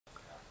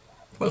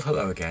Well,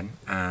 hello again,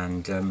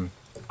 and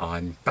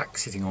I'm back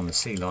sitting on the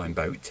Sea Lion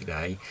boat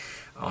today.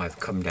 I've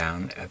come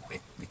down,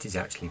 it is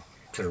actually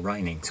sort of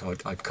raining, so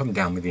I'd come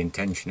down with the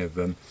intention of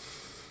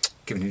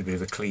giving it a bit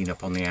of a clean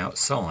up on the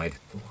outside,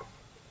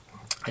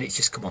 and it's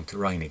just come on to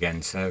rain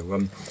again,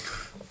 so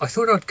I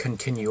thought I'd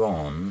continue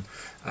on.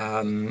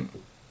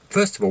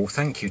 First of all,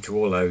 thank you to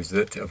all those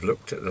that have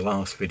looked at the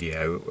last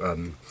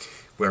video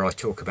where I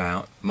talk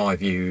about my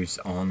views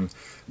on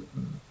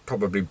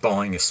probably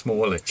buying a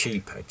smaller,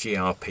 cheaper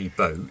GRP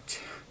boat.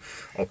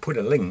 I'll put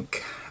a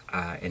link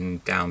in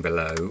down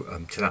below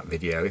to that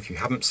video if you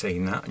haven't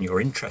seen that and you're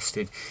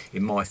interested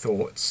in my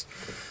thoughts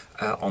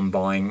on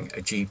buying a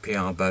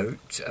GPR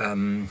boat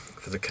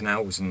for the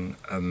canals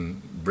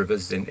and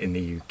rivers in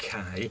the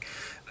UK.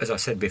 As I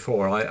said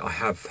before,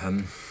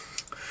 I'm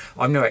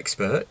no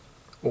expert.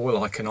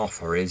 All I can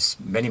offer is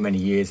many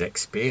years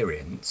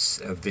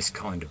experience of this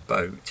kind of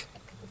boat.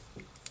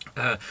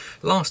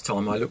 Last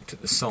time I looked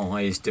at the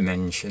size,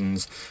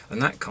 dimensions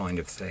and that kind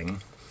of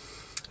thing,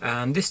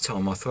 and this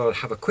time I thought I'd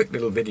have a quick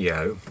little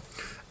video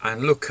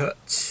and look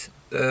at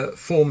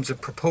forms of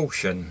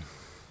propulsion.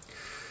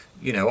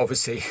 You know,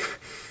 obviously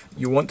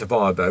you want to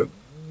buy a boat,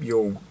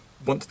 you'll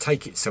want to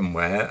take it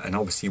somewhere, and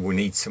obviously you will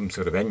need some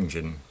sort of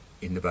engine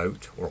in the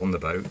boat or on the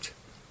boat.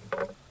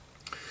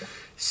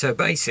 So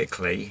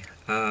basically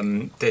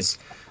there's,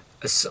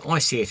 as I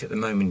see it at the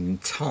moment in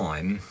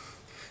time,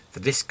 for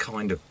this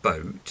kind of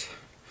boat,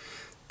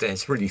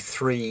 there's really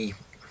three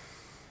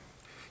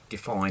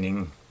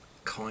defining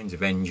kinds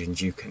of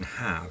engines you can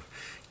have.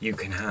 You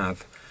can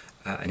have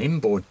an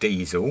inboard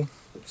diesel,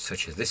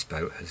 such as this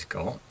boat has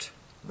got,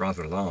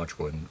 rather a large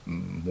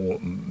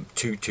one,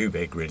 too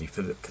big really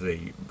for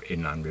the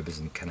inland rivers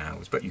and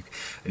canals. But an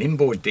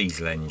inboard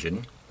diesel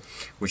engine,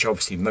 which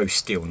obviously most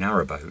steel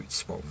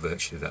narrowboats, well,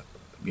 virtually that,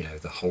 you know,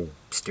 the whole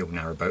steel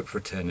narrowboat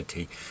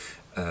fraternity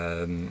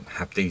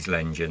have diesel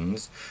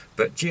engines,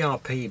 but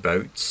GRP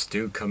boats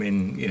do come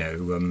in, you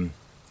know,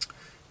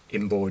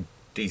 inboard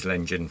diesel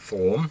engine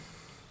form.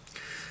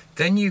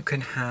 Then you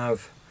can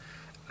have,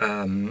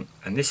 and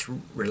this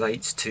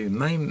relates to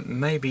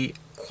maybe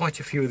quite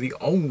a few of the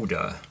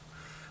older,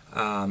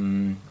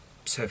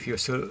 so if you're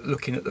sort of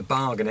looking at the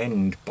bargain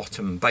end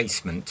bottom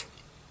basement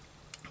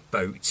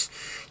boats,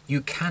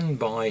 you can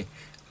buy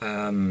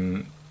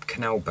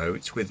canal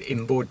boats with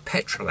inboard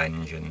petrol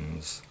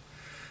engines,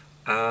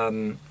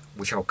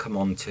 which I'll come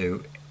on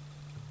to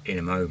in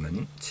a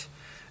moment.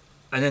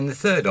 And then the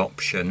third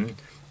option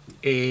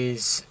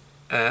is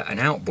an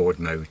outboard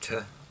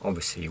motor,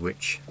 obviously,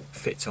 which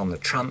fits on the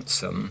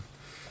transom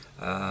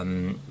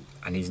and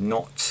is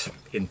not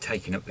in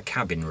taking up the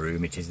cabin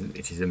room. It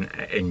is an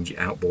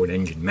outboard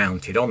engine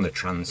mounted on the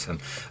transom,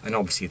 and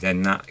obviously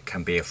then that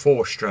can be a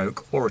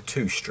 4-stroke or a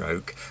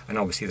 2-stroke, and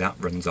obviously that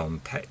runs on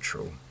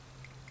petrol.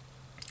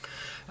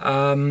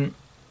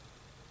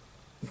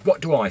 What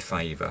do I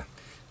favour?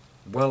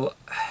 Well,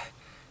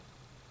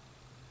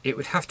 it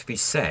would have to be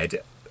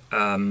said,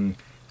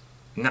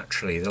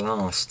 naturally the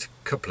last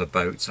couple of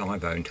boats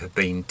I've owned have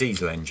been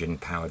diesel engine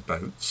powered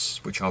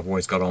boats, which I've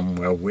always got on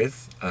well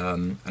with,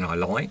 and I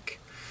like.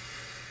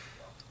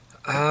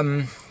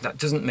 That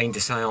doesn't mean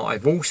to say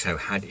I've also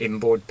had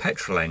inboard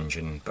petrol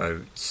engine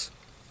boats.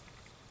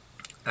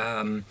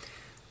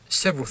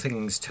 Several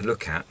things to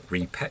look at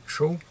re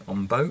petrol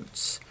on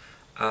boats.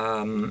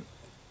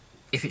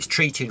 If it's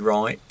treated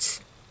right,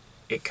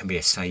 it can be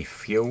a safe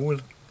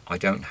fuel. I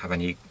don't have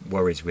any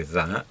worries with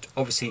that.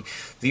 Obviously,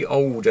 the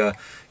older,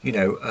 you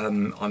know,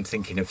 I'm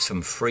thinking of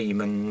some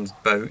Freeman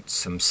boats,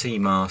 some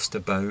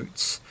Seamaster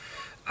boats.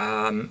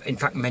 In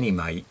fact, many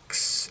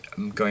makes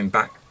going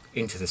back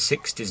into the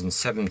 60s and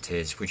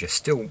 70s, which are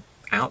still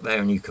out there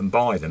and you can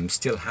buy them,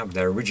 still have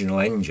their original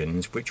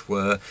engines, which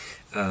were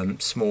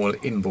small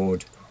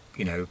inboard,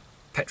 you know,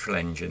 petrol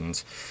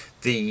engines.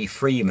 The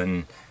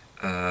Freeman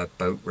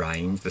boat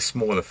range, the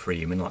smaller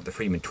Freeman, like the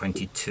Freeman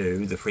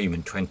 22, the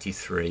Freeman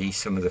 23,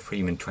 some of the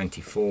Freeman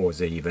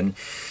 24s even,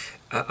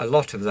 a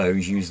lot of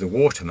those use the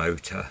water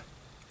motor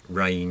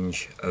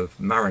range of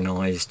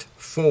marinised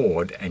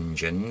Ford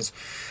engines.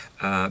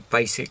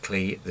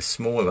 Basically the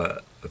smaller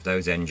of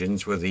those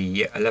engines were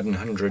the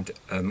 1100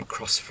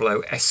 cross-flow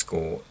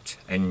Escort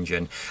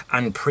engine,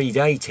 and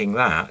predating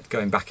that,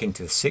 going back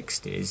into the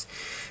 60s,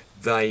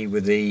 they were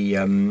the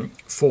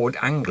Ford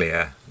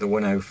Anglia, the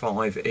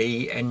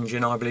 105E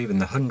engine, I believe, and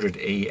the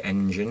 100E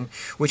engine,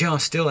 which are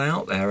still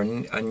out there,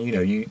 and you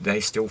know, they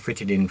still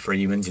fitted in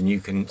Freemans, and you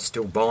can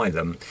still buy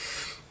them.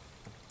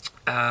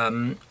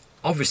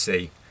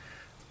 Obviously,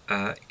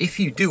 if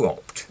you do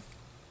opt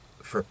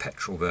for a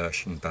petrol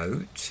version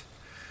boat,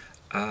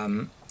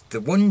 the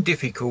one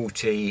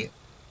difficulty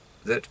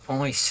that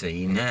I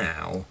see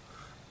now,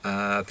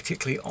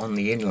 particularly on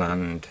the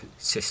inland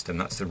system,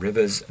 that's the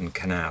rivers and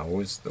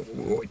canals, that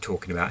what we're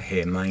talking about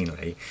here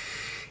mainly,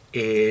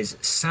 is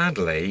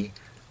sadly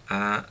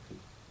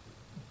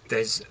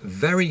there's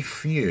very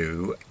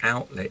few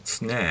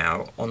outlets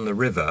now on the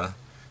river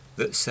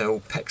that sell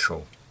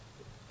petrol.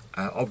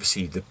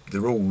 Obviously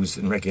the rules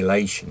and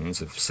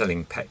regulations of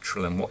selling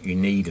petrol and what you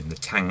need and the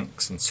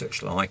tanks and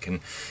such like, and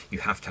you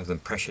have to have them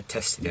pressure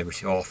tested every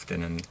so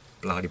often and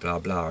blah blah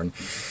blah, and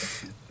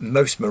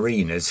most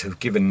mariners have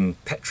given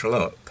petrol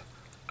up.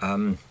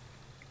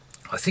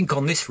 I think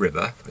on this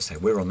river, I say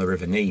we're on the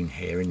River Nene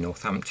here in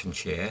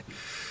Northamptonshire,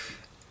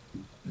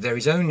 there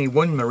is only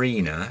one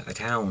marina at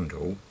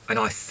Oundle, and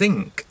I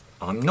think,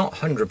 I'm not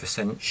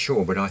 100%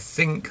 sure, but I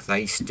think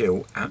they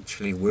still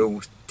actually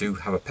do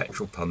have a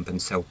petrol pump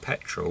and sell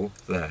petrol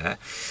there.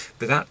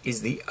 But that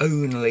is the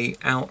only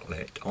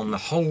outlet on the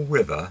whole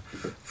river,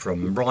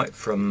 right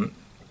from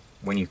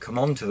when you come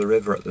onto the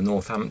river at the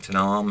Northampton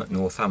Arm at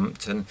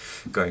Northampton,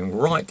 going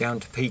right down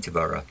to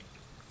Peterborough.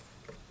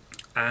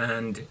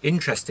 And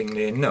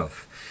interestingly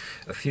enough,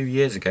 a few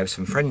years ago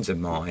some friends of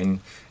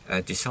mine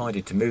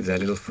decided to move their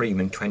little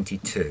Freeman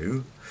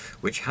 22,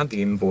 which had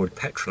the inboard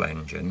petrol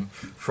engine,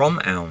 from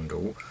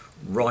Oundle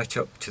right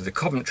up to the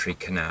Coventry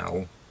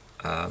Canal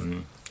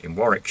in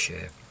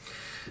Warwickshire.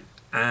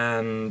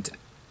 And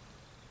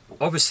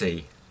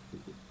obviously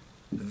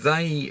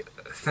they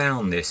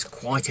found this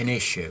quite an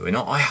issue, and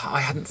I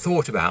hadn't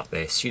thought about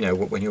this, you know,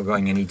 when you're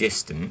going any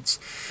distance,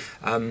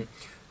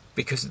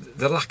 because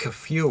the lack of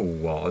fuel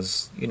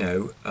was, you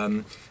know,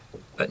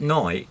 at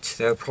night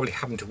they were probably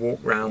having to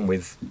walk around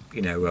with,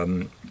 you know,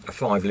 a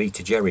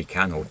 5-litre jerry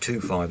can or 2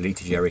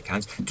 5-litre jerry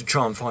cans to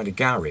try and find a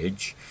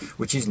garage,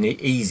 which isn't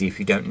easy if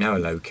you don't know a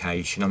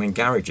location. I mean,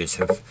 garages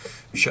have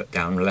shut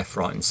down left,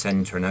 right and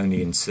centre and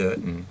only in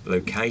certain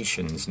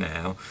locations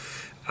now.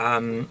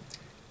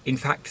 In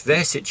fact,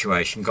 their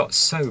situation got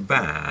so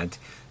bad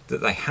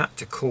that they had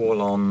to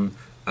call on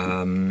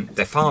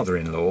their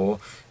father-in-law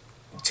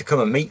to come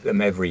and meet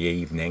them every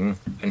evening,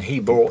 and he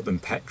bought them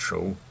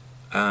petrol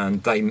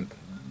and they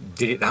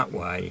did it that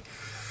way.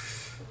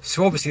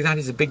 So obviously that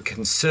is a big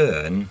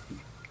concern,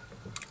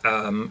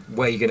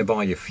 where you're going to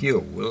buy your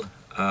fuel.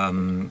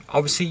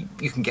 Obviously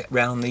you can get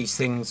round these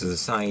things, as I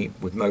say,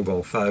 with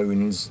mobile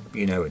phones,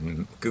 you know,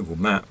 and Google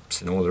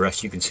Maps and all the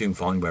rest. You can soon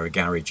find where a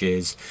garage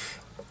is,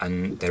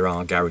 and there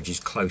are garages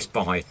close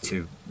by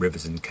to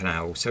rivers and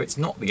canals, so it's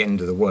not the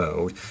end of the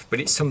world, but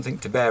it's something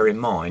to bear in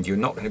mind. You're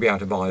not going to be able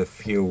to buy the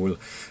fuel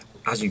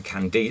as you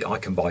can. I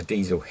can buy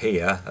diesel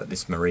here at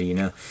this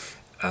marina.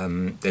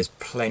 There's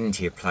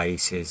plenty of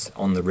places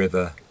on the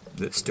river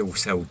that still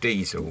sell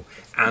diesel,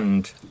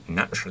 and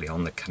naturally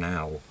on the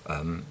canal,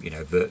 you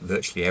know,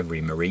 virtually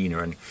every marina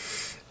and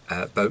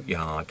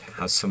boatyard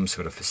has some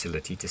sort of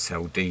facility to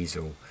sell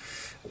diesel.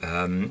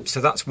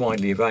 So that's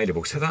widely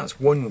available. So that's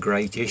one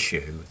great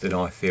issue that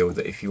I feel,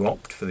 that if you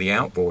opt for the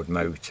outboard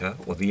motor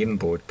or the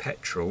inboard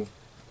petrol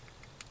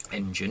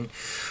engine,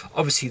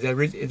 obviously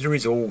there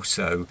is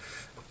also,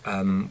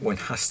 one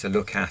has to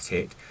look at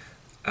it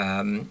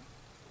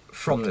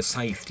from the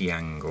safety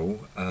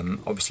angle.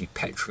 Obviously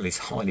petrol is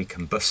highly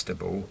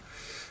combustible,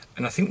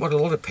 and I think what a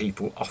lot of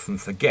people often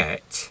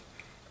forget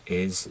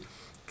is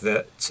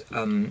that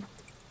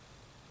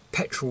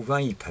petrol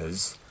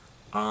vapours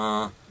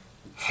are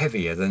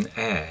heavier than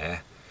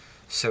air,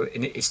 so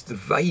it's the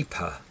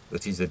vapour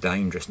that is the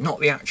dangerous, not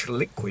the actual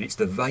liquid. It's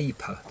the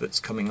vapour that's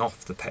coming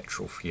off the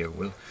petrol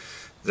fuel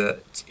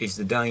that is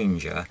the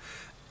danger.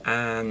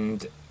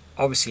 And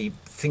obviously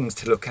things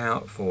to look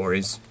out for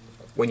is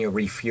when you're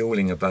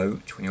refuelling a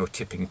boat, when you're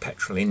tipping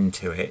petrol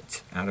into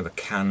it out of a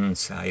can,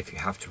 say, if you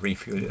have to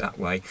refuel it that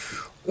way,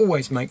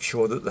 always make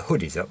sure that the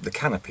hood is up, the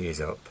canopy is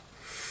up,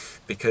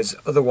 because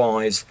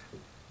otherwise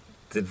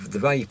the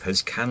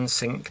vapours can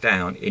sink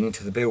down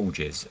into the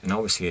bilges, and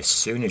obviously as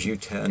soon as you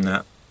turn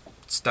that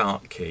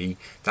start key,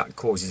 that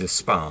causes a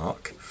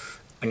spark,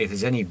 and if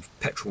there's any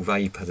petrol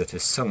vapour that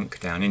has sunk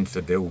down into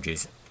the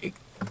bilges,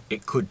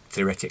 it could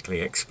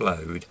theoretically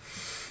explode.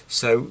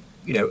 So,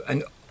 you know,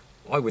 and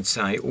I would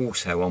say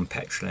also on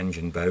petrol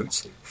engine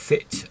boats,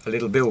 fit a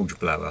little bilge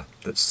blower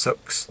that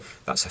sucks.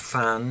 That's a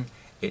fan.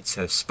 It's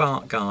a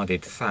spark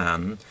guarded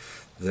fan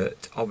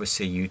that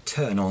obviously you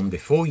turn on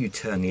before you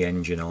turn the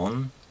engine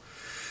on,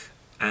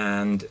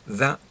 and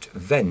that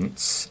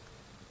vents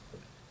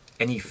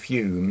any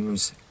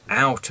fumes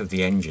out of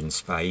the engine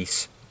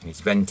space, and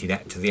it's vented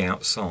out to the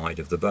outside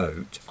of the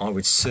boat. I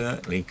would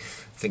certainly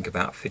think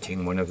about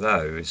fitting one of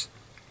those.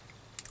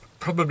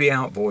 Probably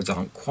outboards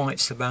aren't quite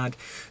so bad,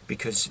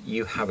 because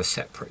you have a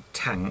separate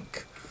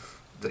tank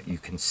that you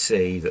can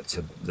see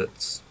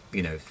that's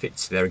you know,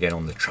 fits there again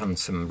on the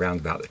transom, round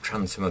about the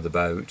transom of the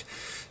boat,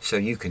 so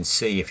you can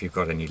see if you've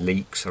got any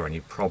leaks or any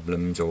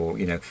problems, or,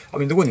 you know, I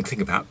mean, the one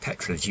thing about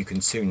petrol is you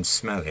can soon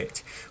smell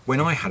it. When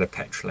I had a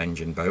petrol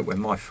engine boat, when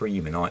my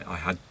Freeman, I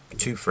had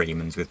 2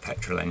 Freemans with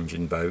petrol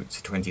engine boats,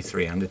 a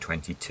 23 and a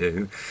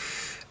 22.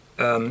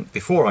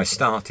 Before I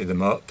started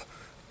them up,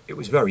 it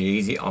was very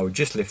easy. I would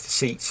just lift the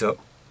seats up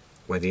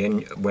where the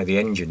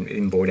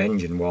inboard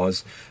engine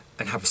was,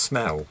 and have a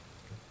smell,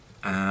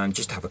 and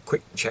just have a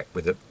quick check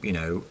with it, you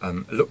know,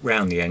 look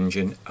round the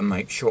engine and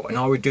make sure. And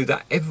I would do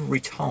that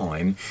every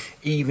time,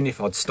 even if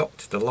I'd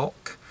stopped at a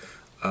lock,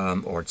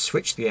 or I'd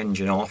switched the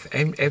engine off.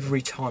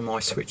 Every time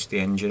I switched the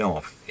engine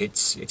off,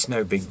 it's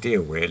no big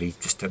deal really,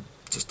 just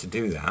to just to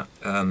do that,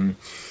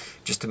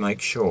 just to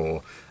make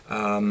sure,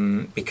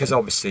 because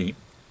obviously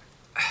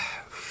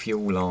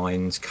fuel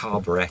lines,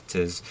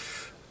 carburetors,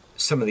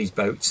 some of these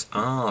boats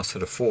are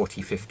sort of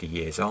 40-50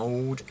 years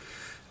old.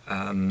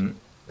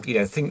 You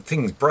know,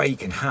 things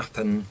break and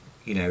happen,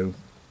 you know,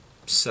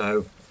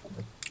 so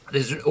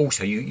there's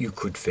also, you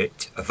could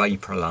fit a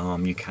vapour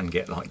alarm. You can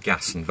get like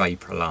gas and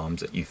vapour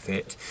alarms that you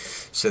fit,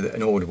 so that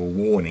an audible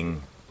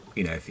warning,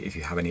 you know, if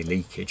you have any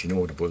leakage, an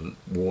audible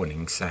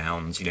warning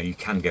sounds, you know, you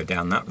can go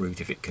down that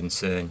route if it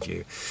concerns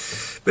you.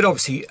 But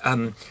obviously,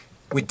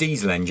 with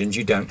diesel engines,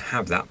 you don't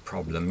have that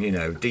problem. You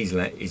know,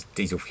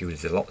 diesel fuel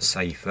is a lot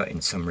safer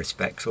in some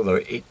respects,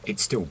 although it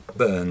still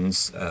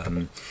burns.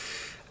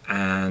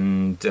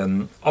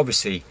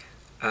 Obviously,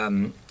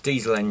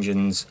 diesel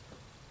engines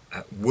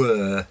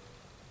were,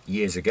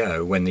 years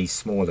ago, when these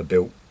smaller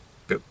built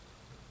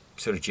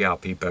sort of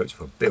GRP boats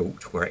were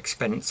built, were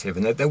expensive,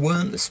 and there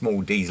weren't the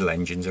small diesel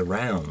engines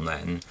around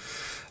then.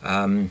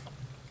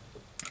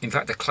 In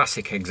fact, a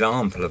classic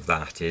example of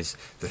that is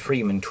the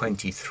Freeman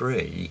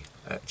 23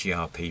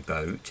 GRP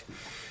boat.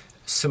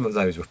 Some of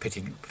those were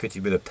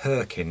fitted with a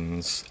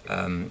Perkins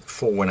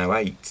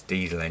 4108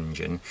 diesel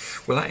engine.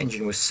 Well, that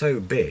engine was so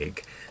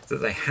big that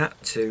they had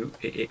to,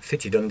 it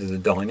fitted under the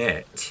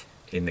dinette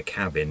in the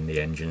cabin, the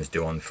engines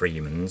do on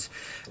Freemans,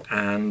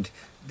 and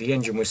the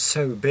engine was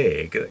so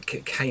big that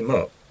it came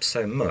up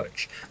so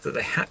much that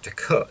they had to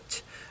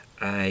cut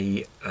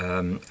a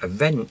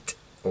vent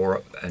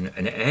or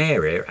an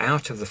area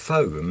out of the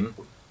foam.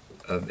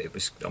 It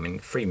was, I mean,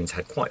 Freeman's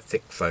had quite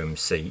thick foam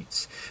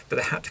seats, but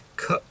they had to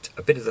cut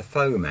a bit of the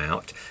foam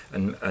out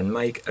and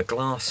make a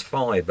glass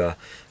fibre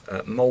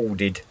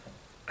moulded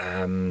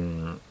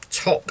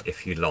top,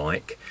 if you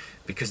like,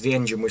 because the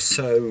engine was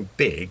so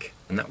big,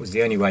 and that was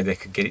the only way they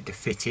could get it to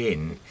fit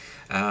in.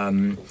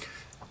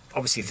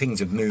 Obviously things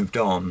have moved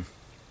on.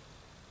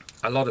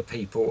 A lot of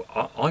people,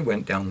 I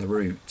went down the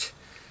route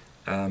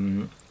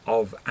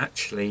of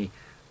actually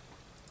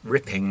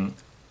ripping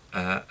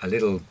a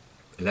little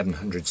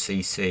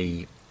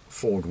 1100cc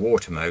Ford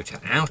water motor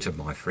out of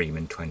my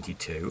Freeman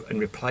 22 and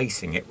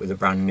replacing it with a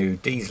brand new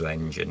diesel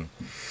engine,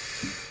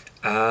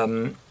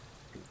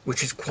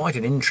 which is quite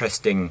an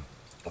interesting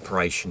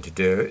operation to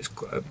do. It's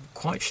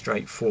quite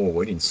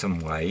straightforward in some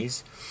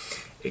ways.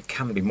 It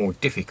can be more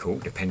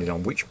difficult depending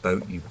on which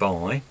boat you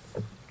buy,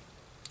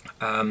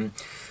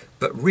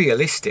 but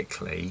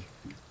realistically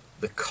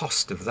the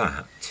cost of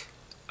that,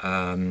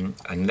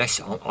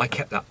 unless I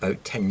kept that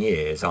boat 10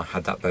 years, I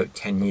had that boat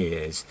 10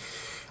 years,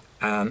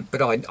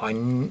 but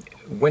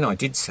when I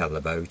did sell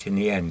the boat, in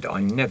the end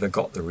I never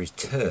got the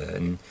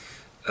return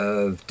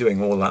of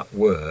doing all that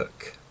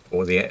work,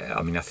 or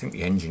I mean, I think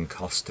the engine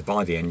cost to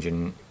buy the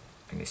engine,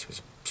 and this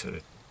was sort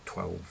of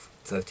 12,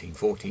 13,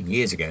 14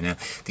 years ago now,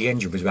 the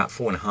engine was about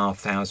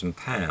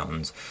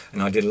 £4,500,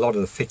 and I did a lot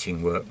of the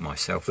fitting work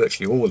myself,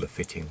 virtually all the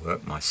fitting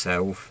work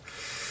myself.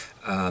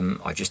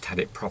 I just had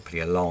it properly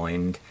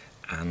aligned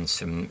and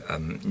some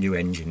new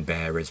engine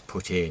bearers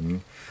put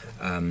in.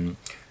 I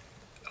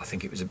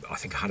think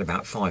I had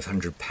about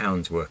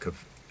 £500 worth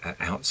of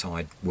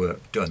outside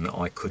work done that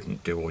I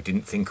couldn't do or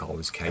didn't think I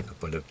was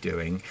capable of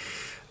doing.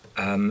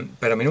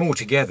 But I mean,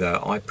 altogether,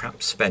 I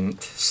perhaps spent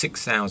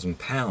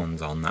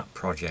 £6,000 on that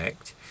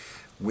project,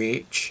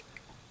 which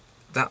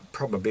at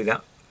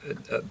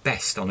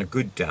best on a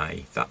good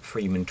day, that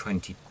Freeman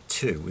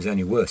 22 was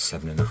only worth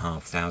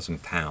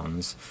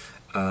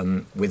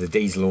 £7,500 with a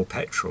diesel or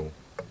petrol.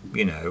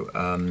 You know,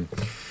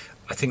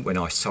 I think when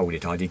I sold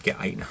it, I did get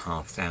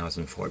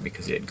 £8,500 for it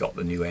because it had got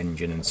the new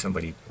engine and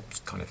somebody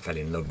kind of fell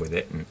in love with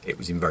it, and it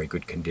was in very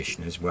good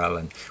condition as well,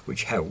 and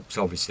which helps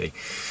obviously.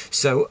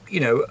 So, you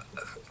know,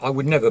 I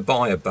would never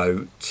buy a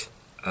boat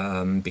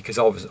because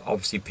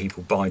obviously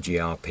people buy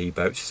GRP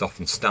boats as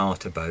often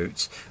starter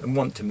boats and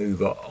want to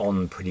move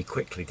on pretty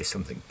quickly to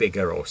something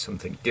bigger or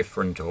something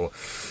different,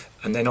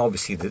 and then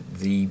obviously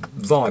the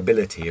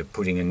viability of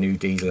putting a new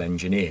diesel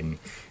engine in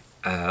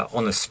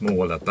on a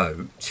smaller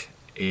boat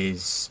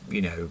is,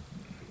 you know,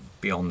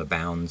 beyond the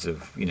bounds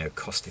of, you know,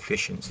 cost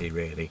efficiency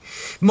really.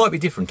 It might be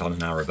different on a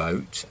narrow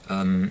boat.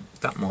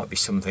 That might be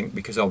something,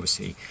 because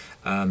obviously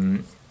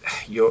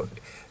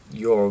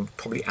you're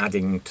probably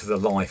adding to the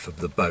life of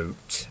the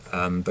boat,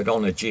 but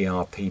on a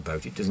GRP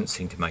boat it doesn't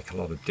seem to make a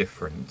lot of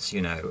difference,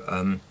 you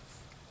know.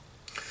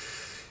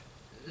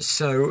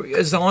 So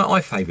as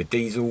I favour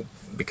diesel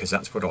because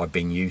that's what I've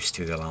been used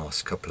to the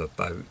last couple of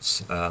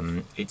boats.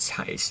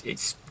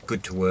 It's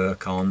good to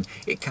work on.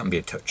 It can be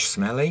a touch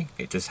smelly.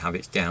 It does have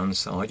its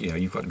downside. You know,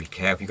 you've got to be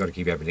careful. You've got to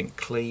keep everything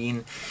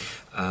clean.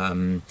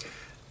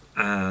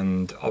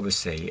 And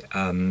obviously,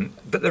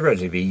 but they're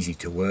relatively easy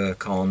to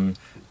work on.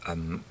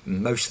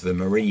 Most of the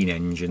marine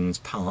engines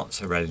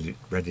parts are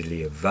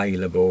readily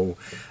available.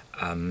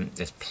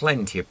 There's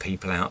plenty of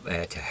people out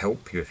there to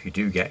help you if you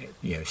do get,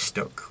 you know,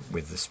 stuck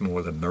with the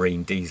smaller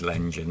marine diesel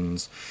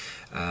engines.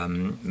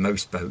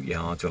 Most boat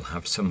yards will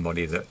have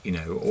somebody that, you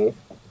know, or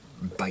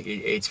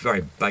it's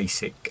very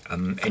basic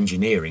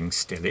engineering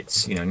still.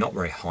 It's, you know, not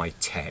very high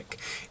tech.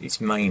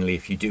 It's mainly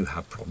if you do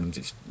have problems,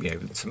 it's, you know,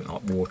 something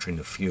like water in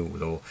the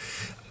fuel or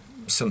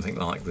something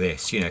like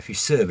this. You know, if you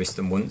service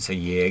them once a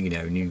year, you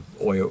know, new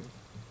oil,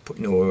 put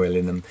new oil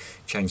in them,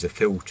 change the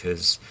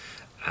filters,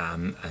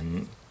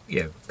 and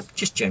you know,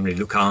 just generally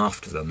look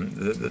after them.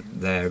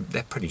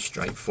 They're pretty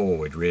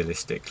straightforward,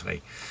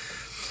 realistically.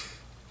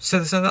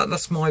 So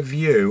that's my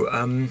view.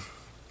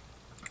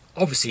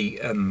 Obviously,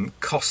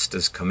 cost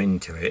has come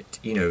into it.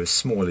 You know, a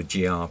smaller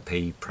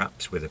GRP,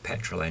 perhaps with a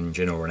petrol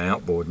engine or an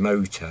outboard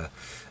motor,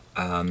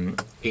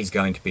 is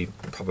going to be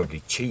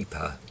probably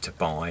cheaper to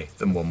buy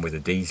than one with a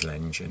diesel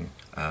engine.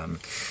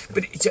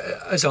 But it's,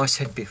 as I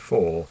said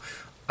before,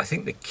 I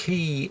think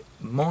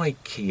my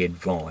key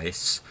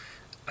advice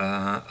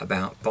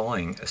about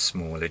buying a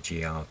smaller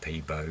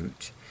GRP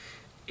boat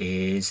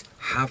is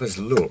have us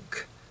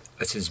look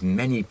at as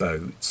many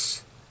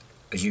boats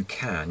as you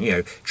can. You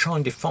know, try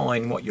and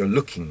define what you're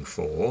looking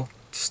for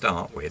to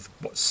start with,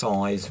 what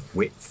size,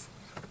 width,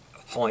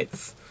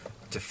 height,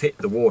 to fit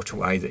the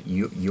waterway that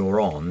you're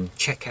on.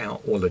 Check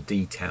out all the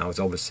details,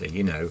 obviously,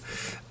 you know,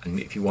 and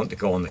if you want to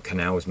go on the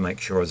canals, make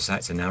sure, as I say,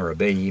 it's a narrow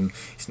beam,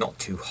 it's not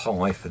too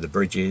high for the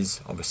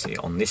bridges. Obviously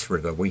on this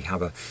river we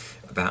have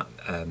about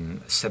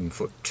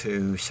 7'2",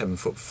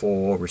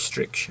 7'4"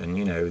 restriction.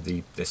 You know,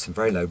 there's some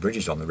very low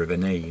bridges on the River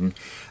Nene.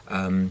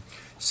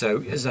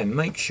 So as I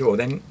make sure,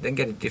 then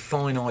get a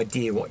defined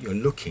idea what you're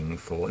looking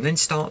for, and then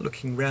start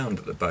looking round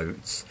at the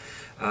boats.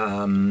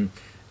 And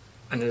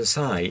as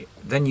I say,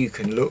 then you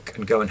can look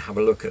and go and have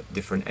a look at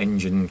different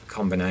engine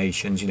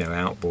combinations, you know,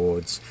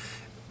 outboards,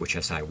 which I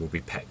say will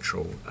be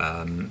petrol,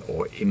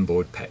 or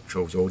inboard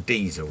petrols or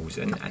diesels,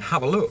 and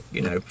have a look,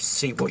 you know,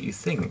 see what you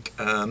think.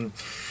 You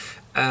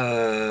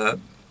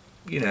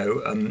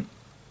know,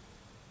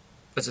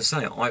 as I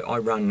say, I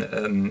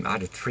ran, I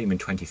had a Freeman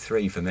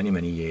 23 for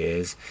many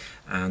years,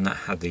 and that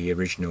had the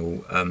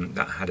original,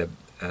 that had a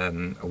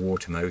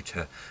water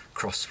motor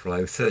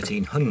Crossflow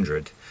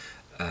 1300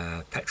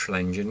 petrol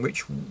engine,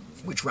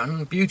 which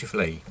ran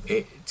beautifully.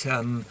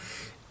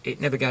 It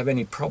never gave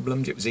any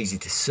problems. It was easy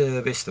to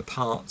service. The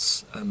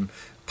parts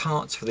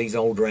for these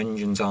older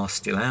engines are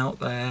still out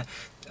there.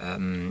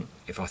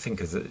 If I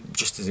think of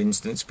just as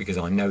instance, because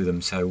I know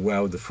them so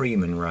well, the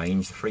Freeman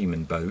range, the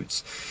Freeman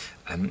boats,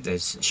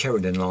 there's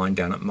Sheridan Line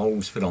down at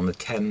Molesford on the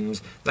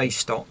Thames. They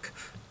stock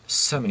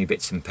so many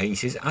bits and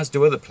pieces, as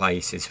do other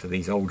places for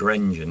these older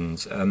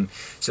engines.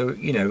 So,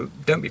 you know,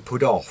 don't be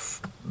put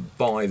off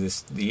by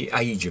the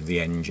age of the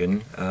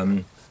engine,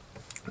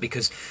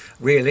 because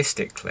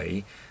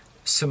realistically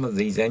some of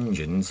these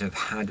engines have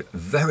had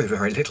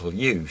very little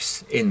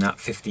use in that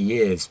 50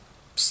 years,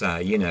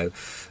 say. You know,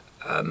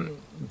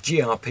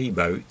 GRP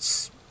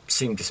boats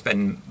seem to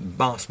spend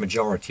vast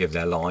majority of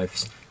their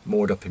lives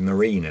moored up in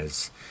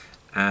marinas,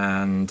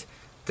 and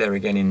there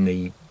again in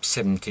the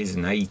 70s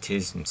and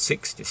 80s and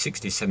 60s,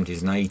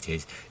 70s and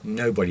 80s,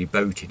 nobody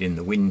boated in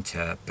the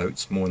winter.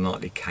 Boats more than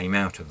likely came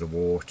out of the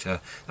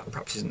water. That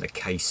perhaps isn't the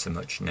case so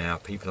much now.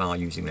 People are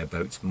using their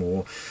boats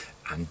more,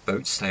 and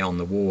boats stay on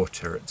the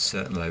water at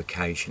certain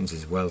locations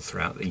as well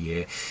throughout the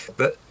year.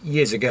 But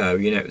years ago,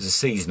 you know, it was a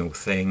seasonal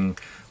thing,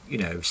 you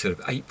know, sort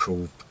of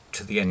April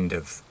to the end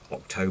of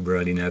October,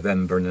 early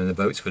November, and then the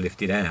boats were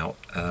lifted out.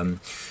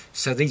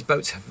 So these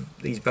boat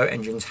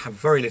engines have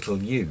very little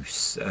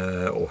use,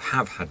 or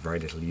have had very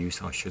little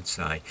use, I should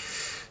say.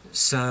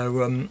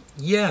 So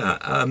yeah,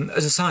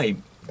 as I say,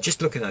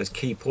 just looking at those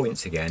key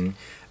points again,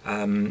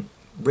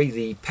 read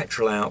the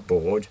petrol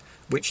outboard,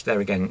 which there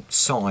again,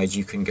 size,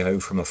 you can go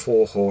from a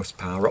 4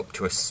 horsepower up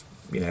to a,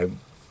 you know,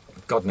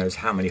 God knows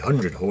how many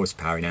 100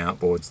 horsepower in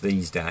outboards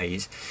these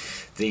days.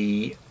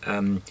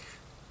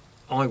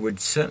 I would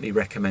certainly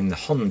recommend the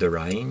Honda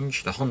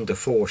range, the Honda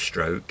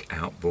 4-stroke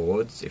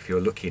outboards. If you're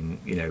looking,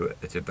 you know,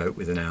 at a boat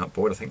with an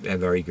outboard, I think they're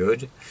very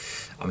good.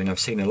 I mean, I've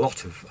seen a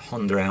lot of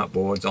Honda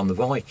outboards on the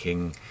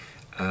Viking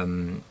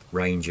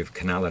range of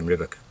canal and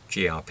river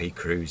GRP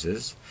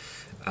cruisers.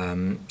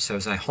 So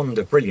as a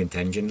Honda, brilliant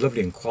engine,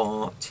 lovely and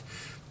quiet,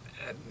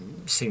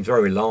 seems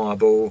very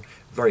reliable,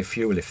 very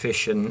fuel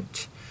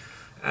efficient.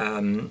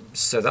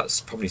 So that's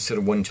probably sort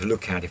of one to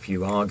look at if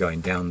you are going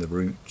down the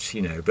route,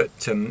 you know. But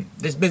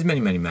there's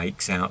many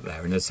makes out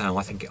there, and as I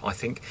say, I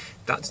think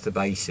that's the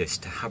basis,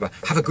 to have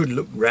a good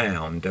look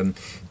round and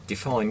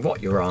define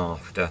what you're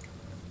after.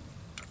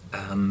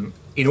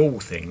 In all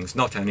things,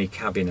 not only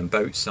cabin and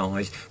boat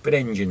size, but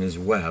engine as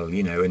well,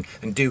 you know,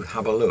 and do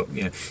have a look,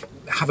 you know,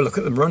 have a look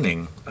at them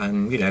running.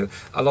 And, you know,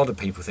 a lot of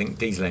people think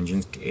diesel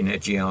engines in a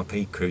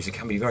GRP cruiser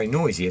can be very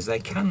noisy, as they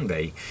can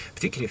be,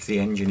 particularly if the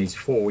engine is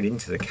forward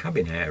into the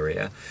cabin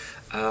area,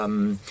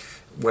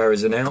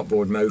 whereas an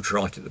outboard motor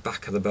right at the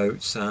back of the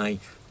boat, say,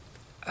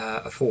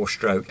 a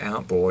 4-stroke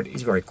outboard,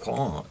 is very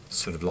quiet,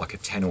 sort of like a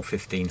 10 or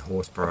 15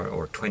 horsepower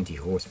or a 20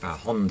 horsepower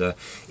Honda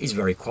is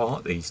very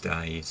quiet these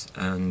days,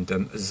 and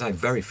as I say,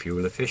 very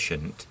fuel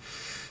efficient.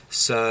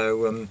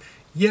 So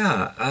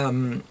yeah,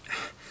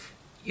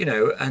 you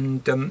know,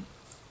 and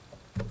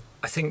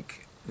I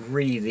think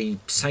really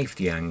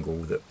safety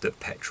angle that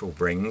petrol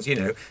brings. You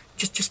know,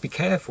 just be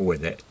careful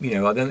with it. You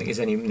know, I don't think there's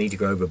any need to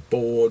go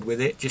overboard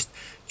with it. Just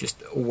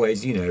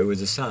always, you know,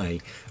 as I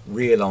say,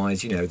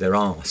 realise, you know, there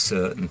are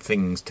certain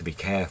things to be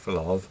careful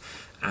of,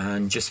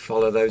 and just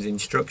follow those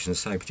instructions.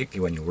 So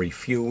particularly when you're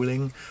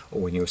refueling,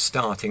 or when you're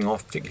starting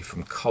off, particularly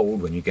from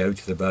cold when you go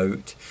to the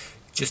boat,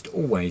 just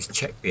always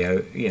check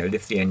the, you know,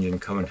 lift the engine,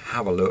 come and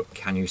have a look.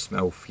 Can you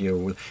smell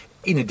fuel?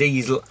 In a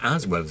diesel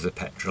as well as a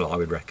petrol, I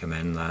would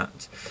recommend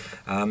that.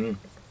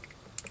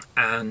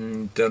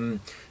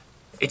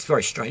 It's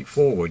very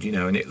straightforward, you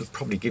know, and it'll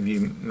probably give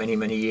you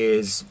many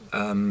years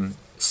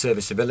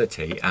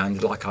serviceability.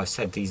 And like I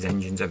said, these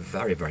engines are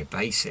very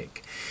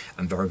basic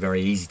and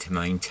very easy to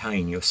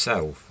maintain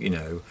yourself. You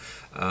know,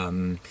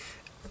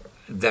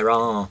 there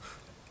are,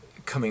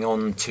 coming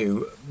on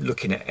to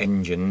looking at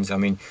engines, I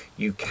mean,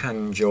 you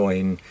can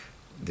join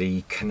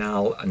the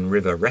Canal and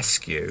River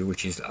Rescue,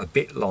 which is a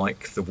bit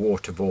like the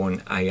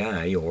waterborne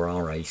AA or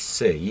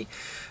RAC.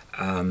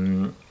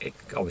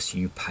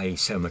 Obviously you pay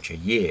so much a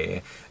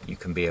year. You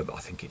can be, I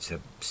think it's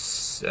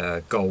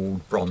a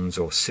gold, bronze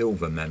or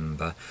silver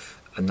member,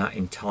 and that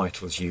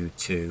entitles you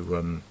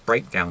to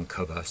breakdown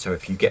cover. So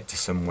if you get to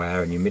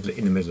somewhere and you're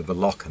in the middle of a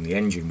lock and the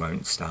engine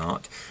won't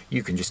start,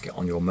 you can just get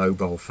on your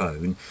mobile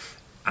phone,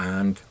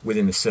 and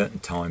within a certain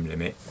time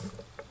limit,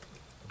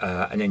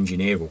 an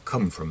engineer will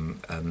come from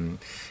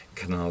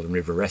Canal and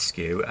River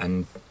Rescue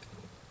and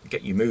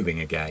get you moving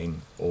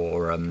again.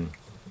 Or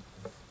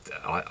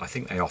I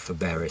think they offer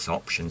various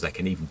options. They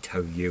can even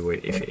tow you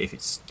if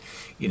it's,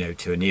 you know,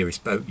 to a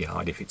nearest boat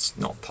yard if it's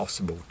not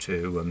possible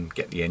to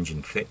get the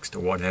engine fixed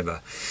or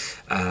whatever.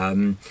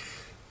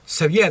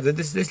 So yeah,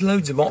 there's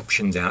loads of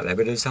options out there,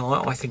 but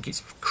I think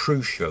it's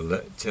crucial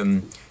that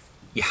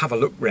you have a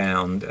look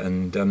round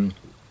and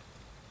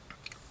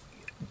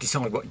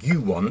decide what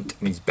you want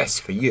and is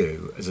best for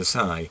you. As I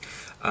say,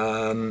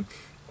 to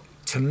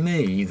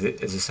me,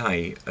 as I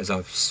say, as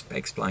I've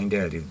explained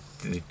earlier,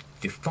 the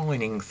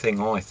defining thing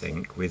I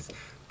think with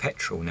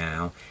petrol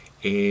now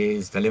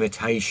is the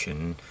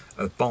limitation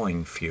of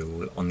buying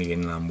fuel on the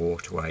inland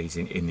waterways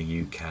in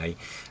the UK.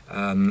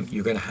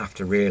 You're going to have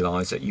to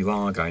realise that you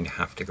are going to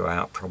have to go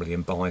out probably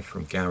and buy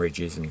from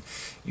garages, and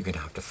you're going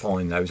to have to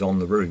find those on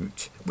the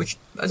route, which,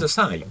 as I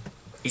say,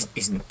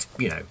 isn't,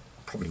 you know,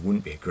 probably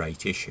wouldn't be a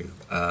great issue.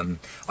 I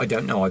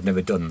don't know, I've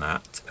never done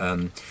that.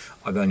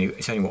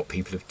 It's only what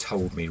people have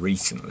told me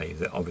recently,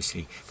 that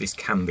obviously this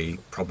can be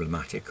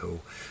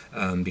problematical,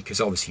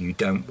 because obviously you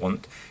don't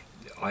want,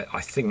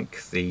 I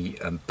think the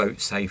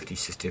boat safety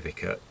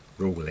certificate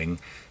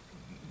ruling,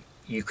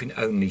 you can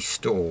only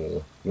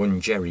store one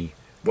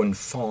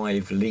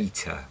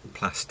 5-litre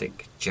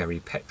plastic jerry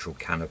petrol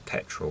can of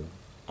petrol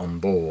on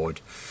board,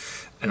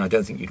 and I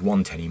don't think you'd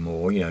want any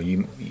more. You know,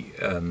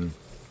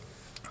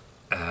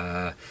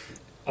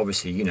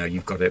 obviously, you know,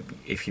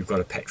 if you've got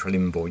a petrol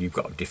inboard, you've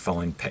got a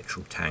defined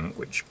petrol tank,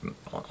 which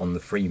on the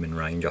Freeman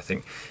range I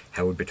think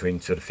held between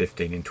sort of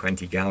 15 and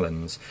 20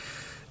 gallons,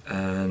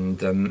 and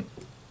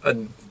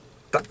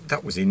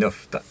that was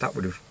enough. That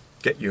would have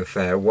get you a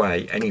fair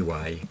way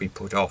anyway. Be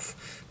put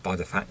off by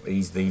the fact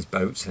these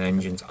boats and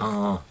engines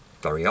are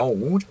very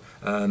old.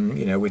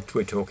 You know,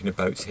 we're talking of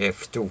boats here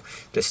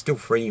they're still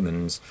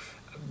Freemans.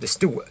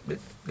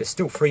 There's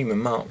still Freeman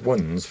Mark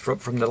 1s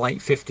from the late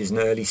 50s and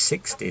early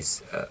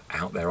 60s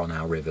out there on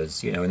our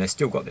rivers, you know, and they've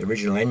still got the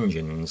original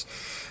engines.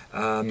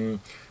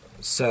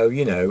 So,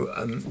 you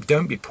know,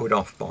 don't be put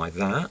off by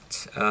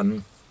that.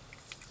 And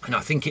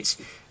I think it's,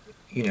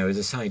 you know, as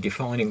I say,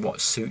 defining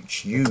what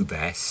suits you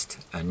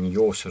best and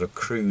your sort of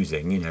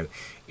cruising. You know,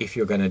 if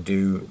you're going to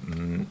do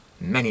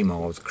many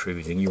miles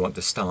cruising, you want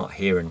to start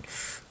here and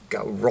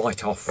go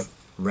right off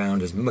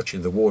round as much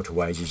of the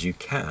waterways as you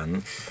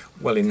can.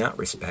 Well, in that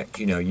respect,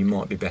 you know, you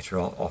might be better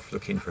off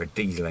looking for a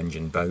diesel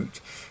engine boat,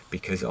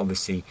 because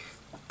obviously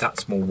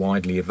that's more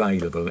widely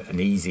available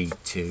and easy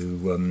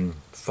to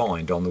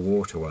find on the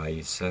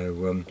waterways.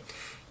 So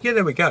yeah,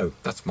 there we go.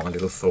 That's my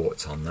little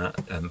thoughts on that,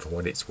 for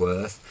what it's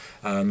worth.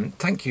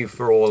 Thank you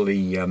for all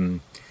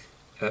the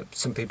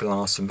some people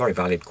asked some very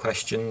valid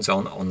questions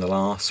on the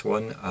last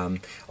one.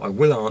 I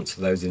will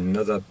answer those in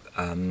another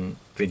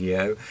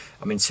video.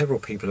 I mean, several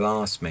people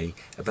asked me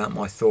about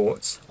my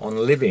thoughts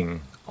on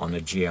living on a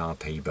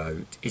GRP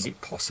boat. Is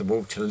it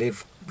possible to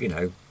live, you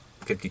know,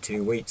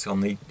 52 weeks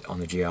on a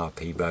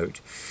GRP boat?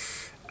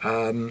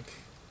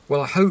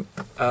 Well, I hope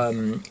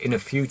in a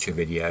future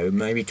video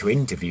maybe to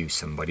interview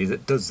somebody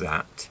that does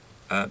that,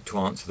 to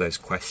answer those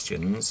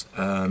questions.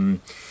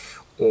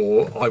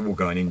 Or I will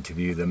go and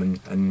interview them,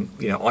 and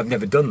you know, I've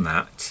never done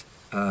that,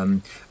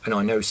 and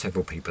I know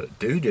several people that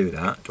do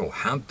that or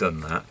have done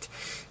that,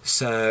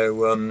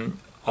 so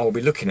I'll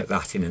be looking at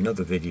that in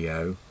another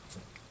video,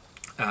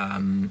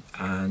 and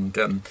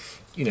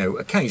you know,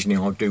 occasionally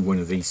I'll do one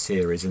of these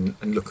series and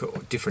look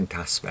at different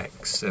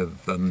aspects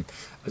of,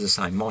 as I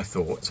say, my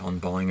thoughts on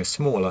buying a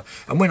smaller,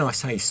 and when I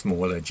say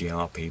smaller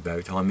GRP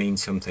boat, I mean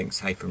something,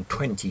 say, from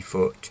 20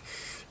 foot,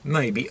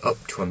 maybe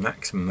up to a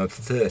maximum of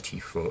 30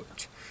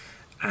 foot,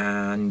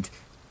 and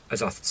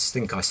as I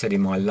think I said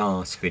in my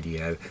last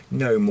video,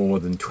 no more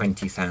than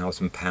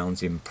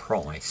 £20,000 in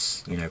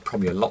price. You know,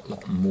 probably a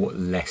lot more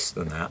less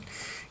than that.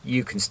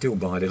 You can still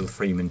buy a little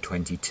Freeman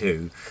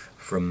 22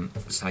 from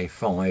say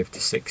 £5,000 to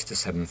 £6,000 to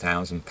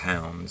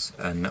 £7,000,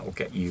 and that will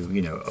get you,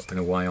 you know, up and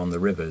away on the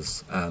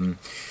rivers. And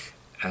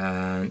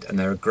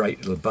they're a great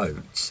little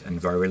boats and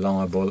very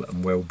reliable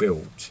and well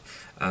built.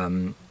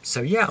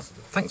 So yeah,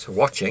 thanks for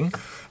watching.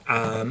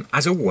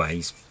 As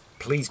always,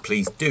 please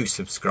do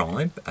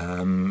subscribe.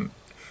 And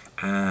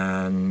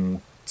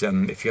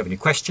if you have any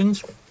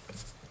questions,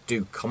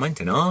 do comment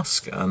and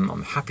ask.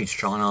 I'm happy to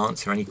try and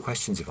answer any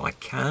questions if I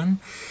can.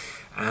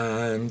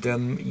 And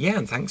yeah,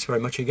 and thanks very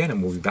much again,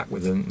 and we'll be back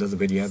with another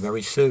video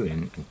very soon.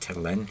 And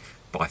until then,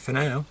 bye for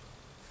now.